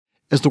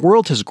As the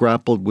world has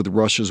grappled with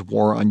Russia's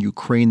war on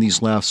Ukraine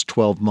these last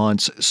 12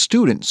 months,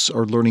 students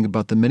are learning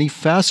about the many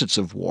facets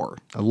of war,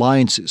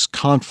 alliances,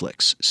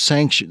 conflicts,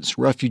 sanctions,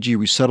 refugee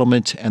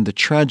resettlement, and the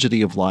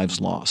tragedy of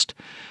lives lost.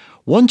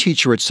 One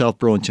teacher at South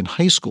Burlington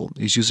High School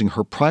is using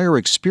her prior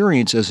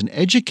experience as an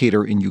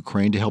educator in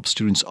Ukraine to help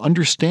students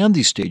understand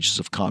these stages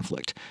of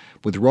conflict,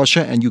 with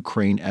Russia and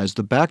Ukraine as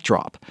the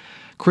backdrop.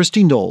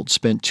 Christy Nold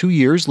spent 2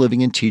 years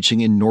living and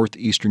teaching in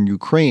northeastern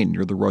Ukraine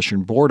near the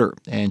Russian border,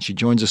 and she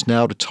joins us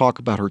now to talk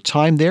about her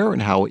time there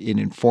and how it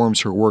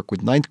informs her work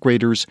with ninth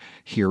graders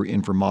here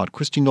in Vermont.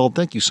 Christy Nold,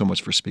 thank you so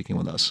much for speaking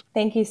with us.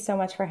 Thank you so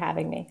much for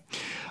having me.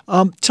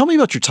 Tell me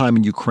about your time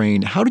in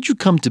Ukraine. How did you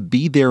come to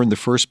be there in the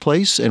first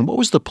place, and what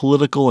was the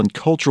political and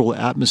cultural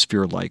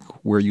atmosphere like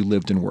where you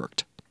lived and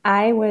worked?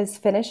 I was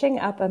finishing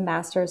up a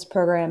master's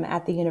program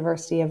at the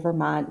University of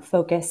Vermont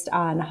focused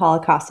on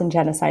Holocaust and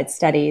genocide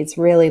studies,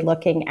 really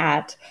looking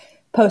at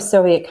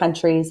post-Soviet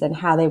countries and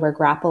how they were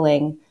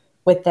grappling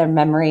with their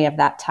memory of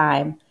that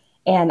time.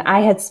 And I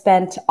had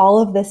spent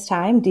all of this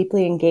time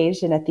deeply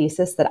engaged in a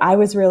thesis that I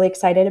was really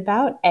excited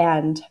about,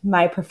 and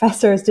my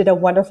professors did a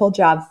wonderful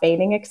job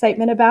feigning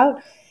excitement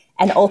about.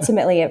 And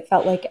ultimately, it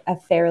felt like a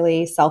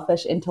fairly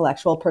selfish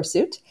intellectual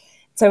pursuit.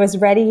 So I was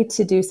ready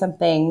to do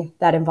something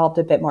that involved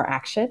a bit more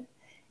action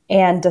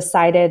and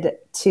decided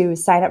to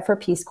sign up for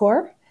Peace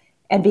Corps.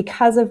 And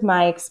because of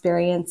my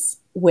experience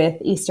with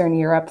Eastern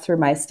Europe through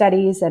my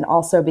studies, and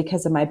also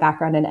because of my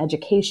background in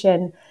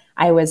education,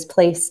 I was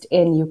placed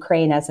in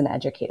Ukraine as an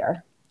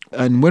educator.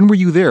 And when were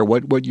you there?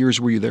 What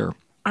years were you there?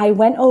 I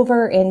went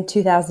over in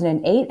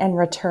 2008 and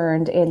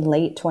returned in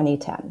late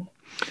 2010.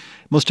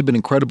 Must have been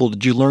incredible.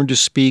 Did you learn to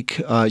speak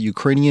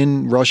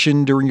Ukrainian,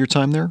 Russian during your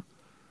time there?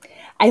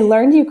 I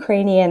learned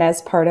Ukrainian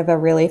as part of a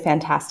really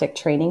fantastic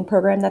training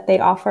program that they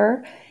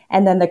offer.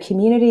 And then the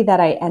community that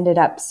I ended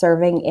up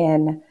serving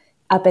in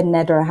up in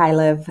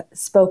Nedrahailev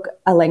spoke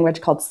a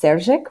language called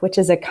Syrzhyk, which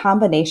is a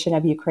combination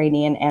of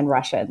Ukrainian and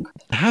Russian.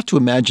 I have to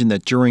imagine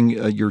that during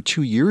your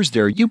 2 years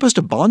there, you must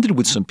have bonded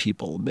with some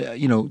people,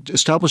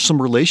 established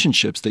some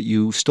relationships that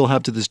you still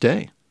have to this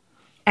day.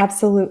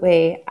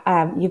 Absolutely.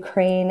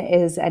 Ukraine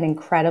is an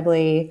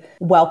incredibly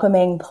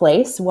welcoming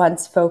place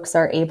once folks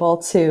are able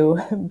to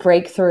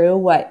break through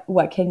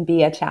what can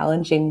be a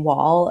challenging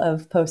wall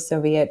of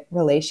post-Soviet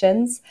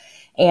relations.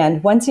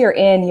 And once you're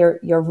in,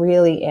 you're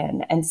really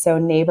in. And so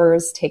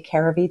neighbors take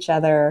care of each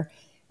other,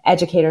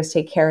 educators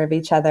take care of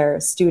each other,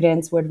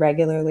 students would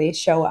regularly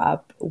show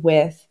up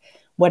with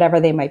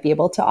whatever they might be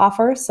able to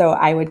offer. So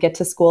I would get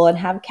to school and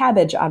have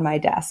cabbage on my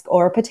desk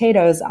or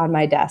potatoes on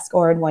my desk,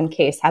 or in one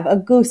case, have a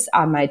goose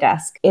on my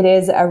desk. It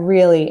is a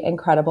really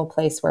incredible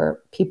place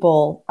where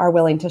people are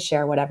willing to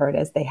share whatever it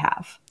is they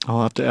have.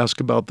 I'll have to ask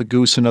about the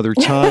goose another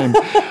time.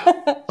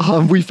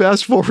 We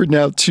fast forward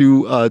now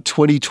to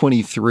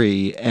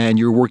 2023, and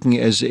you're working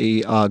as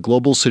a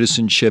global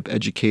citizenship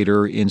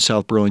educator in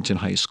South Burlington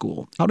High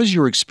School. How does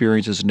your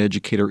experience as an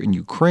educator in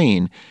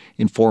Ukraine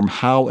inform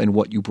how and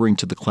what you bring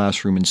to the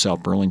classroom in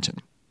South Burlington?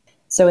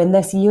 So in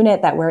this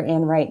unit that we're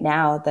in right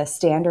now, the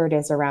standard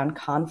is around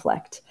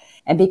conflict.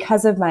 And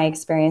because of my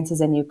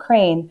experiences in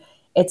Ukraine,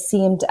 it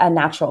seemed a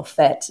natural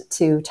fit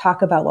to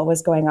talk about what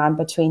was going on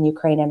between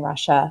Ukraine and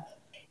Russia.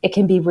 It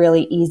can be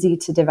really easy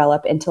to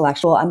develop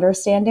intellectual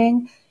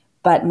understanding,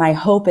 but my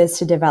hope is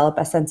to develop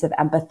a sense of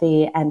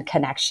empathy and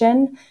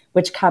connection,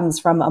 which comes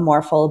from a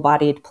more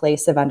full-bodied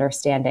place of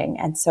understanding.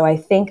 And so I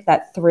think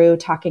that through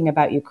talking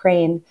about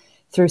Ukraine,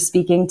 through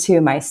speaking to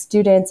my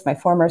students, my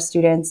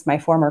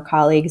former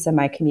colleagues, and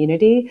my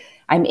community,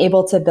 I'm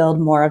able to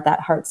build more of that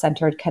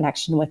heart-centered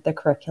connection with the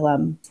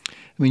curriculum.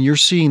 I mean, you're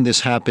seeing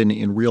this happen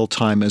in real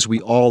time as we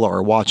all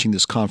are watching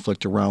this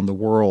conflict around the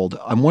world.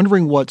 I'm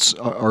wondering what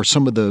are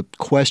some of the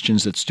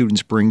questions that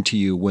students bring to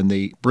you when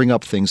they bring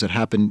up things that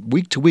happen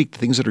week to week,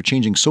 things that are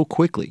changing so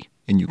quickly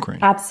in Ukraine?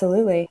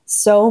 Absolutely.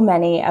 So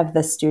many of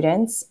the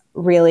students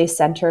really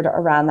centered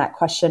around that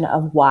question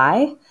of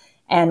why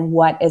and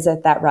what is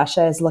it that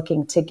Russia is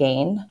looking to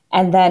gain.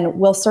 And then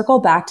we'll circle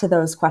back to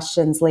those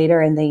questions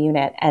later in the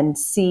unit and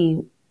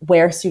see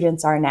where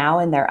students are now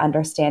in their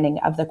understanding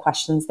of the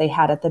questions they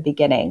had at the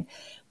beginning.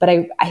 But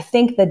I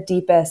think the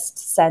deepest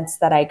sense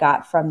that I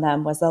got from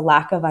them was a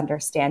lack of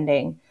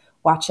understanding,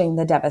 watching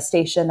the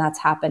devastation that's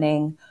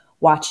happening,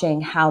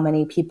 watching how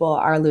many people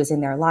are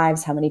losing their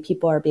lives, how many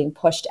people are being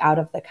pushed out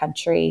of the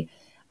country.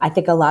 I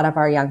think a lot of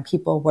our young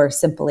people were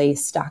simply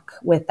stuck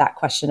with that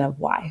question of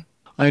why.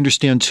 I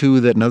understand,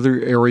 too, that another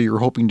area you're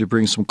hoping to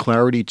bring some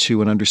clarity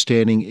to and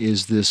understanding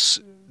is this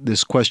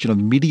question of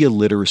media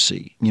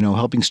literacy,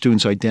 helping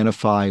students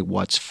identify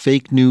what's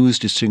fake news,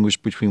 distinguish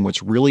between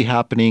what's really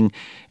happening,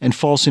 and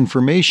false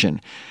information.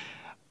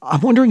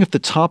 I'm wondering if the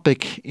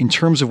topic, in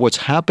terms of what's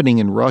happening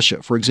in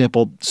Russia, for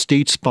example,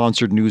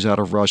 state-sponsored news out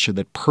of Russia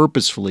that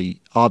purposefully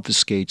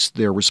obfuscates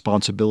their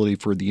responsibility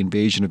for the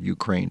invasion of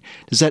Ukraine,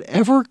 does that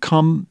ever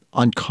come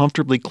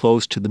uncomfortably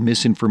close to the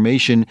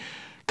misinformation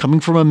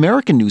coming from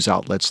American news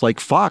outlets like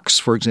Fox,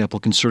 for example,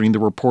 concerning the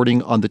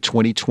reporting on the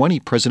 2020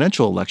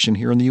 presidential election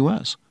here in the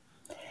U.S.?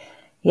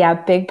 Yeah,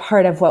 a big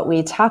part of what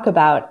we talk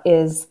about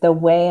is the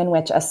way in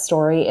which a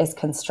story is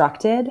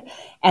constructed.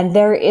 And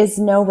there is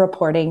no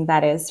reporting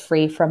that is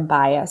free from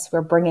bias.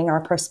 We're bringing our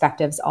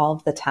perspectives all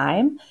of the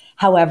time.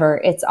 However,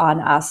 it's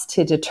on us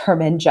to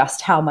determine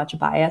just how much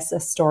bias a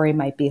story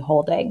might be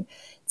holding.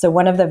 So,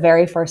 one of the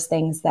very first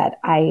things that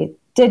I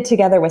did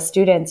together with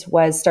students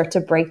was start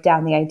to break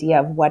down the idea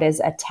of what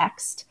is a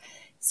text.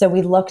 So,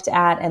 we looked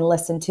at and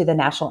listened to the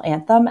national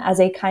anthem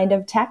as a kind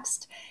of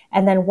text.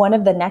 And then one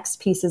of the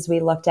next pieces we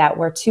looked at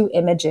were two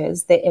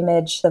images, the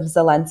image of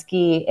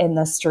Zelensky in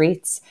the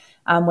streets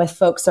with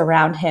folks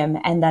around him,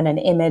 and then an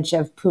image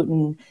of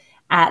Putin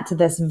at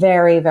this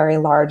very, very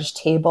large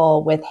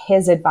table with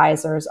his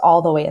advisors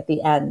all the way at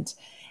the end.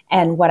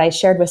 And what I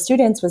shared with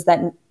students was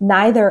that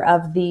neither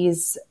of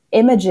these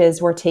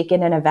images were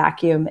taken in a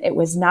vacuum. It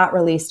was not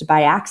released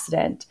by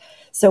accident.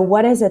 So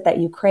what is it that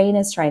Ukraine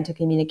is trying to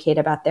communicate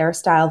about their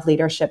style of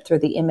leadership through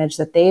the image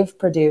that they've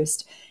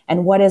produced?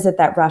 And what is it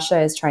that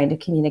Russia is trying to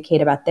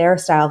communicate about their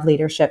style of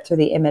leadership through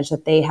the image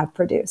that they have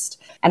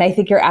produced? And I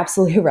think you're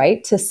absolutely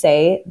right to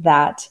say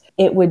that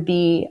it would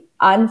be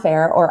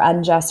unfair or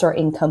unjust or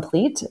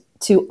incomplete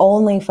to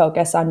only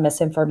focus on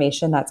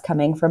misinformation that's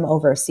coming from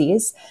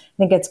overseas. I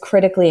think it's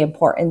critically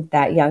important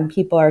that young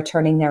people are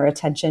turning their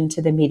attention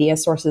to the media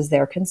sources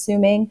they're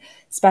consuming,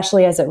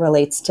 especially as it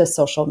relates to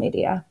social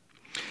media.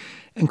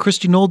 And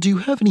Kristi Noll, do you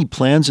have any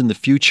plans in the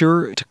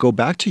future to go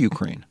back to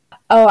Ukraine?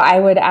 Oh, I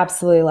would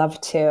absolutely love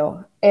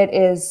to. It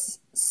is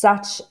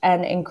such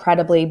an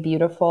incredibly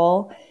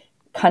beautiful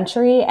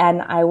country,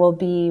 and I will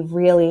be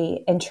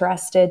really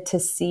interested to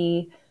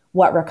see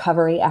what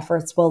recovery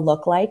efforts will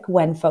look like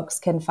when folks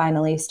can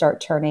finally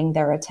start turning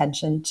their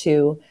attention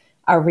to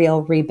a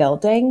real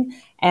rebuilding,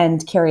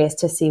 and curious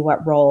to see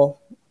what role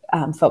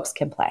folks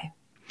can play.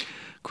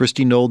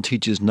 Kristi Noll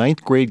teaches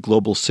ninth grade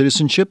global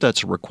citizenship.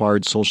 That's a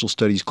required social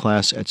studies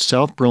class at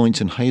South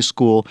Burlington High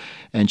School,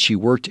 and she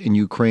worked in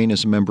Ukraine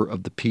as a member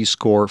of the Peace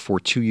Corps for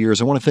 2 years.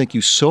 I want to thank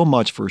you so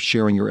much for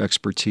sharing your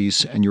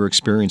expertise and your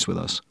experience with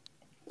us.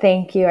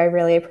 Thank you. I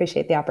really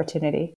appreciate the opportunity.